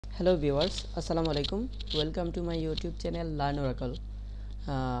Hello viewers, assalamu alaikum. Welcome to my YouTube channel Learn Oracle.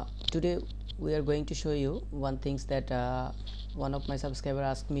 Today we are going to show you one things that one of my subscriber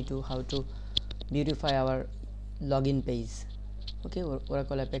asked me to how to beautify our login page. Okay,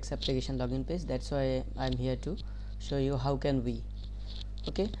 Oracle Apex application login page. That's why I'm here to show you how can we.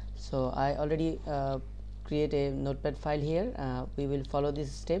 Okay, so I already create a notepad file here. We will follow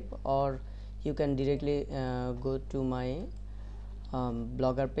this step, or you can directly go to my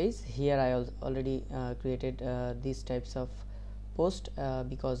blogger page. Here I already created these types of post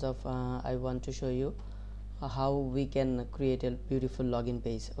because of I want to show you how we can create a beautiful login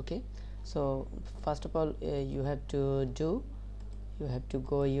page. Okay, so first of all you have to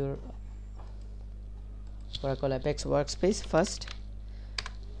go your Oracle Apex workspace first,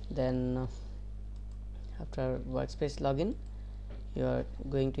 then after workspace login you are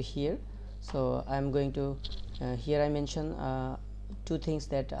going to here. So I am going to here I mention two things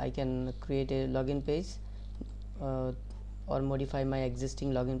that I can create a login page or modify my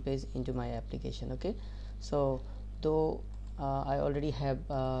existing login page into my application. Okay, so though I already have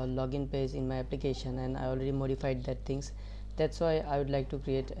a login page in my application and I already modified that things, that's why I would like to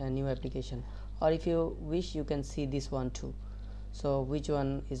create a new application, or if you wish you can see this one too. So which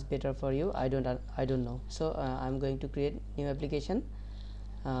one is better for you? I don't know. So I'm going to create new application.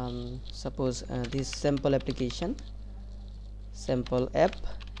 Suppose this sample application, sample app,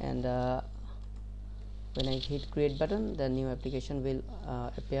 and when I hit create button, the new application will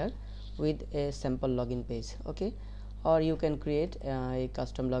appear with a sample login page. Okay, or you can create a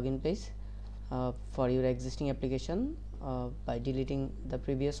custom login page for your existing application by deleting the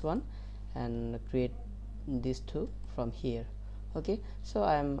previous one and create these two from here. Okay, so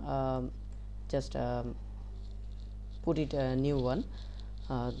I am just put it a new one.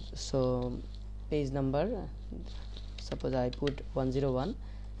 So page number, suppose I put 101,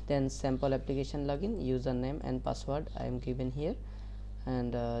 then sample application login, username and password I am given here,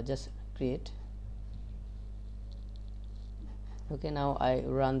 and just create. Okay, now I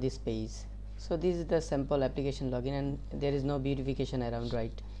run this page. So this is the sample application login, and there is no beautification around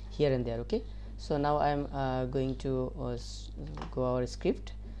right here and there. Okay, so now I am going to go our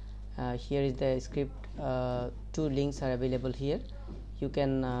script. Here is the script. Two links are available here. You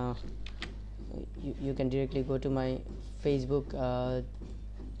can you can directly go to my Facebook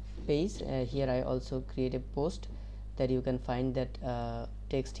page. Here I also create a post that you can find that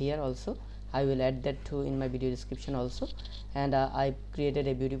text here also. I will add that too in my video description also, and I created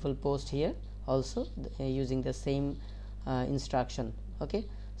a beautiful post here also using the same instruction. Okay,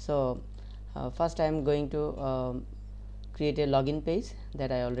 so first I am going to create a login page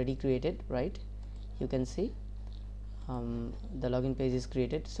that I already created, right? You can see the login page is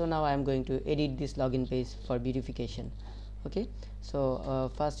created. So now I am going to edit this login page for beautification. Okay, so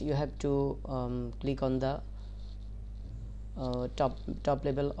first you have to click on the top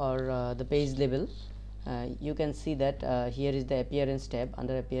level or the page level. You can see that here is the appearance tab.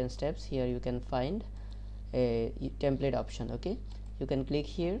 Under appearance tabs, here you can find a template option. Okay, you can click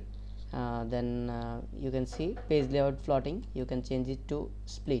here, then you can see page layout floating. You can change it to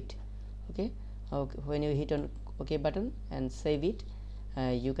split. Okay, when you hit on OK button and save it,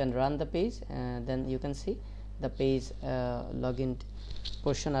 you can run the page, and then you can see the page login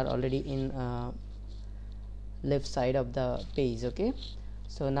portion are already in left side of the page. Okay,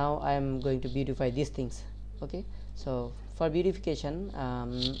 so now I am going to beautify these things. Okay, so for beautification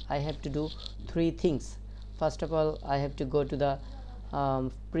I have to do three things. First of all, I have to go to the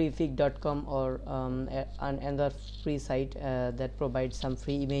prefig.com or another free site that provides some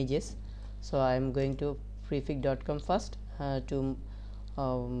free images. So I am going to prefig.com first to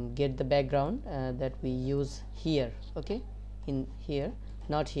get the background that we use here. Okay, in here,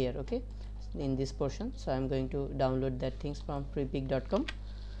 not here. Okay, in this portion. So I am going to download that things from prefig.com.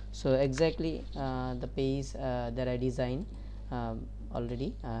 So exactly the page that I designed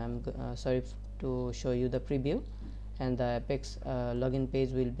already. I am sorry to show you the preview, and the Apex login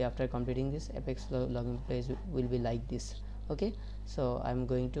page will be, after completing this Apex login page will be like this. Okay, so I'm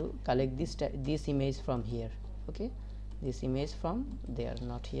going to collect this image from here. Okay, this image from there,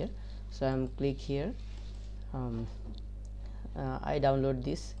 not here. So I'm click here. I download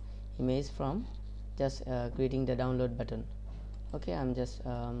this image from just creating the download button. Okay, I'm just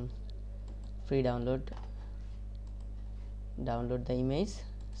free download the image.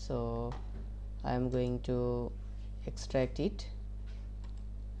 So I am going to extract it,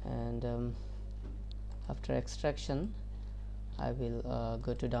 and after extraction I will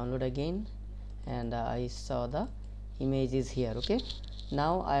go to download again, and I saw the image is here. Okay,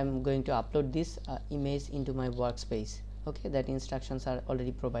 now I am going to upload this image into my workspace. okay, that instructions are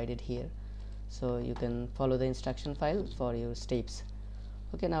already provided here, so you can follow the instruction file for your steps.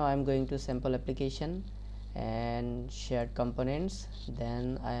 Okay, now I am going to sample application and shared components,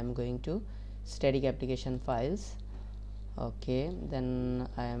 then I am going to static application files. Okay, then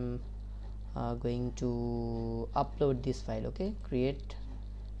I am going to upload this file. Okay, create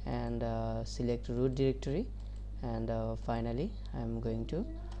and select root directory, and finally I am going to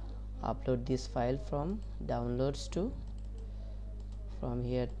upload this file from downloads to, from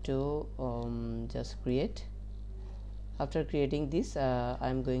here to just create. After creating this, I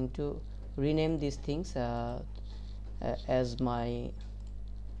am going to rename these things as my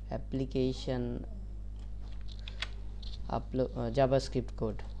application upload JavaScript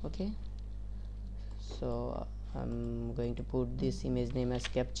code. Okay, so I'm going to put this image name as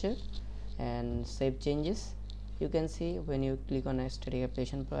capture and save changes. You can see when you click on a static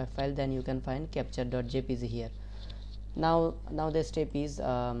application profile, then you can find capture.jpg here. Now the step is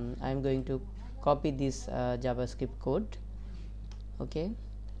I'm going to copy this JavaScript code. Okay,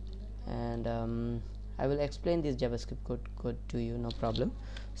 and I will explain this JavaScript code to you, no problem.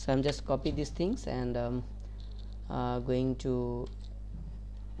 So I'm just copy these things and going to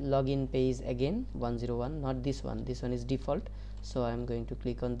login page again 101, not this one, this one is default, so I'm going to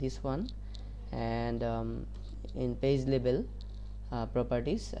click on this one, and in page label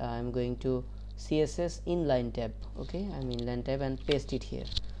properties I'm going to CSS inline tab. Okay, I'm inline tab and paste it here.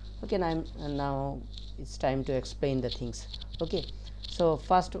 Okay, now it's time to explain the things. Okay, so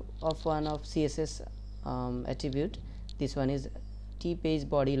first of one of CSS attribute, this one is t page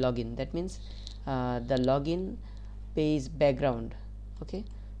body login, that means the login page background. Okay,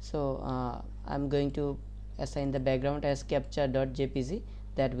 so I'm going to assign the background as capture.jpg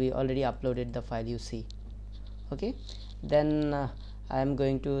that we already uploaded the file, you see. Okay, then I am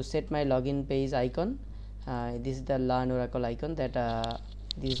going to set my login page icon. This is the learn Oracle icon, that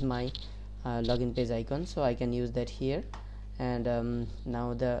this is my login page icon, so I can use that here. And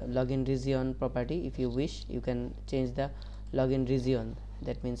now the login region property, if you wish you can change the login region,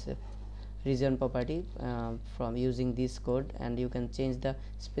 that means region property from using this code, and you can change the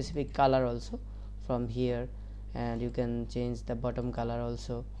specific color also from here, and you can change the bottom color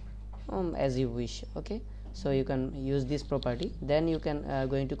also as you wish. Okay, so you can use this property. Then you can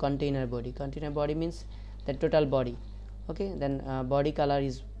going to container body. Container body means the total body. Okay, then body color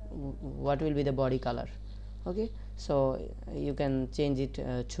is what will be the body color. Okay, so you can change it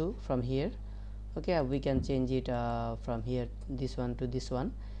to from here. Okay, we can change it from here, this one to this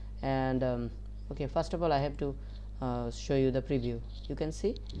one. And okay, first of all I have to show you the preview. You can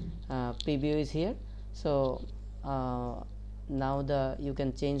see preview is here. So now you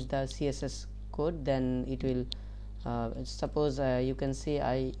can change the CSS code, then it will suppose you can see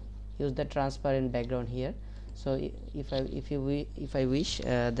I use the transparent background here. So if I wish,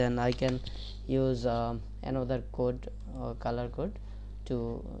 then I can use another code or color code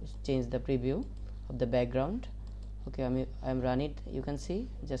to change the preview of the background. Okay, I'm run it. You can see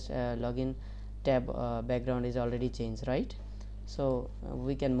just login tab background is already changed, right? So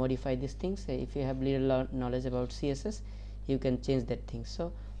we can modify these things. If you have little knowledge about CSS, you can change that thing.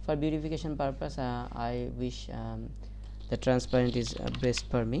 So for beautification purpose, I wish the transparent is best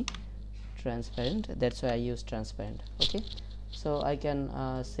for me, transparent, that's why I use transparent. Okay, so I can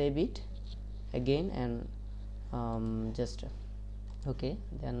save it again and just okay,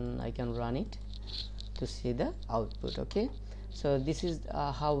 then I can run it to see the output. Okay, so this is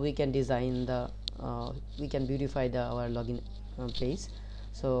how we can design the we can beautify our login page.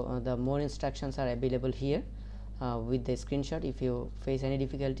 So the more instructions are available here with the screenshot. If you face any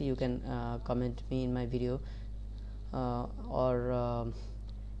difficulty, you can comment me in my video, or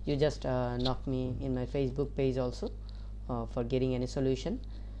you just knock me in my Facebook page also for getting any solution.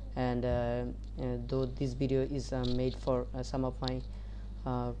 And though this video is made for some of my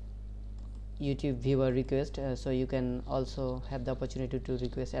YouTube viewer request, so you can also have the opportunity to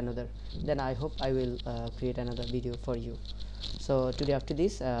request another, then I hope I will create another video for you. So today after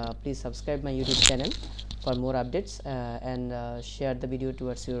this, please subscribe my YouTube channel for more updates, and share the video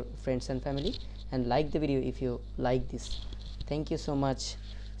towards your friends and family, and like the video if you like this. Thank you so much.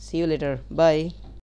 See you later. Bye.